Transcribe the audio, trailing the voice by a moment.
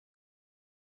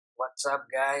What's up,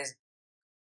 guys?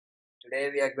 Today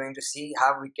we are going to see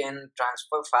how we can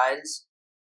transfer files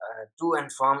to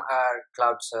and from our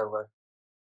cloud server.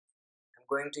 I'm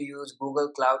going to use Google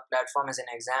Cloud Platform as an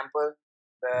example,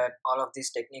 but all of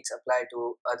these techniques apply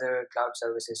to other cloud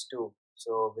services too.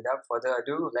 So without further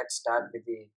ado, let's start with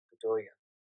the tutorial.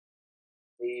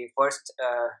 The first,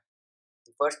 uh,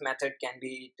 the first method can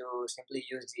be to simply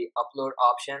use the upload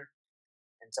option.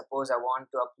 And suppose I want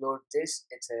to upload this,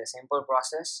 it's a simple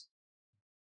process.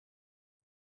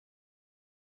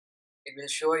 It will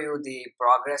show you the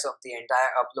progress of the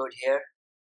entire upload here,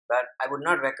 but I would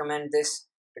not recommend this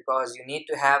because you need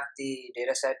to have the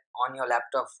dataset on your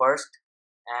laptop first,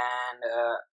 and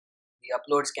the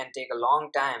uploads can take a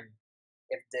long time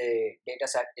if the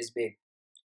dataset is big.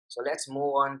 So let's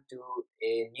move on to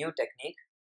a new technique.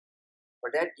 For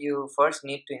that, you first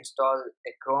need to install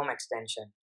a Chrome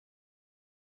extension.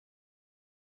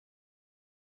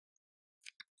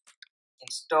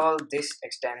 Install this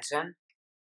extension.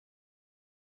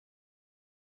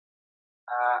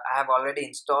 I have already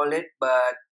installed it,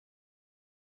 but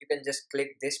you can just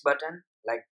click this button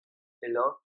like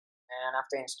below, and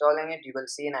after installing it you will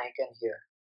see an icon here.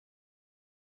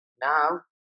 Now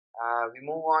we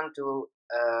move on to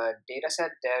a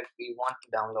dataset that we want to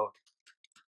download.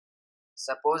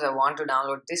 Suppose I want to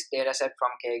download this dataset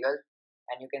from Kaggle,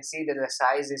 and you can see that the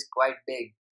size is quite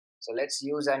big. So let's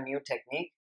use a new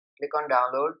technique. Click on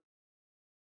download,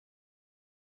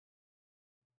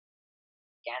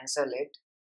 cancel it.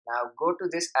 Now go to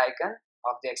this icon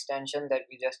of the extension that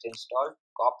we just installed,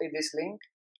 copy this link,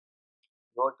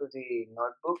 go to the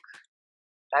notebook,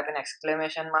 type an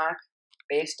exclamation mark,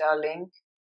 paste our link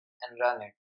and run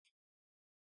it.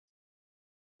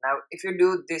 Now if you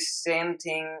do this same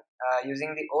thing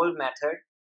using the old method,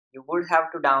 you would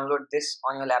have to download this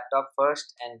on your laptop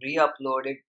first and re-upload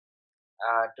it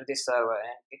to the server,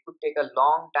 and it would take a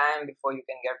long time before you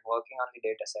can get working on the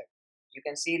dataset. You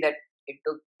can see that it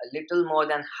took a little more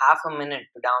than half a minute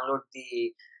to download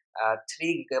the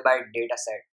 3 GB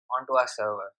dataset onto our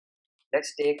server.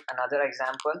 Let's take another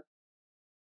example.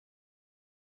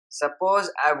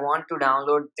 Suppose I want to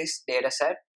download this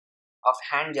dataset of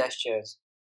hand gestures.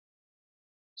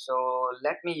 So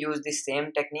let me use the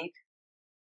same technique.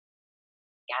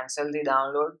 Cancel the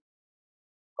download,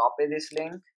 copy this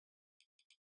link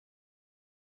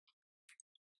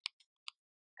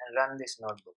and run this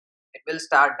notebook. It will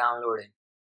start downloading.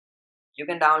 You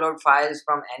can download files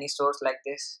from any source like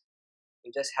this.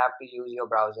 You just have to use your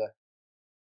browser.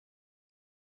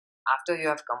 After you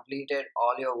have completed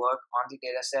all your work on the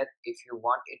dataset, if you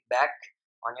want it back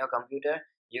on your computer,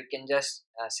 you can just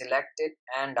select it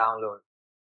and download.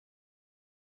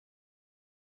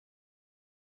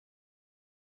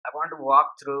 I want to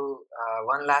walk through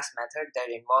one last method that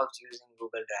involves using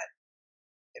Google Drive.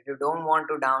 If you don't want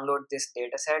to download this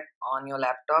dataset on your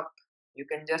laptop, you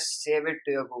can just save it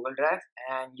to your Google Drive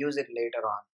and use it later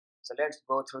on. So let's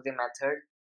go through the method.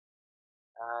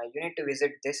 You need to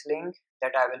visit this link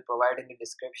that I will provide in the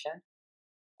description,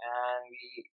 and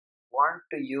we want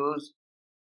to use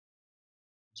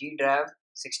G Drive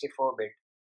 64-bit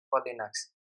for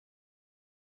Linux.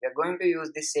 We are going to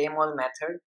use the same old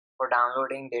method for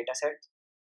downloading datasets.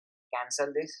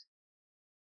 Cancel this,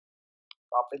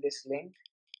 copy this link,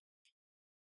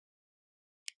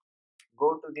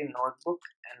 go to the notebook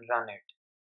and run it.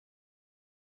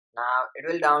 Now it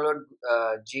will download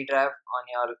G Drive on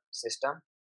your system.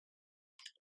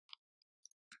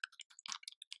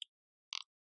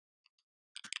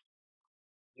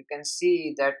 You can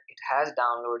see that it has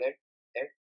downloaded it.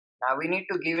 Now we need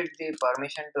to give it the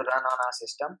permission to run on our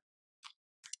system.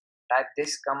 Type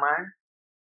this command.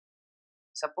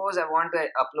 Suppose I want to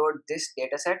upload this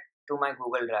dataset to my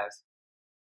Google Drive.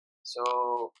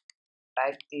 So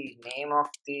type the name of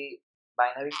the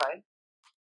binary file,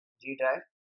 G Drive,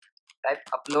 type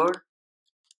upload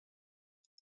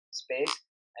space,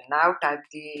 and now type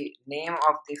the name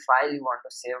of the file you want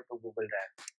to save to Google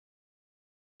Drive.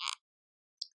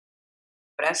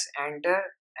 Press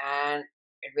enter and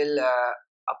it will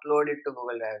upload it to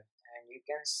Google Drive, and you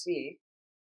can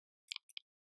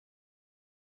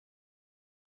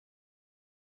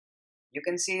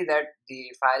see that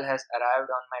the file has arrived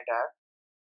on my drive,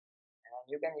 and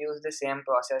you can use the same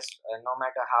process no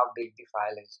matter how big the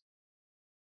file is.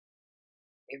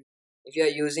 If you are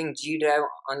using G Drive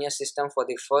on your system for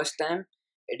the first time,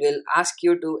 it will ask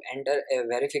you to enter a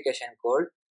verification code,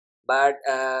 but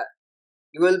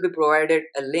you will be provided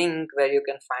a link where you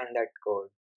can find that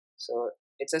code. So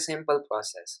it's a simple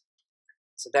process.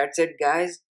 So that's it,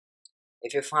 guys.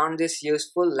 If you found this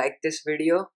useful, like this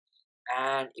video,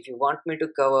 And if you want me to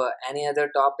cover any other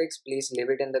topics, please leave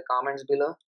it in the comments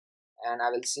below, and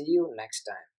I will see you next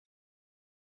time.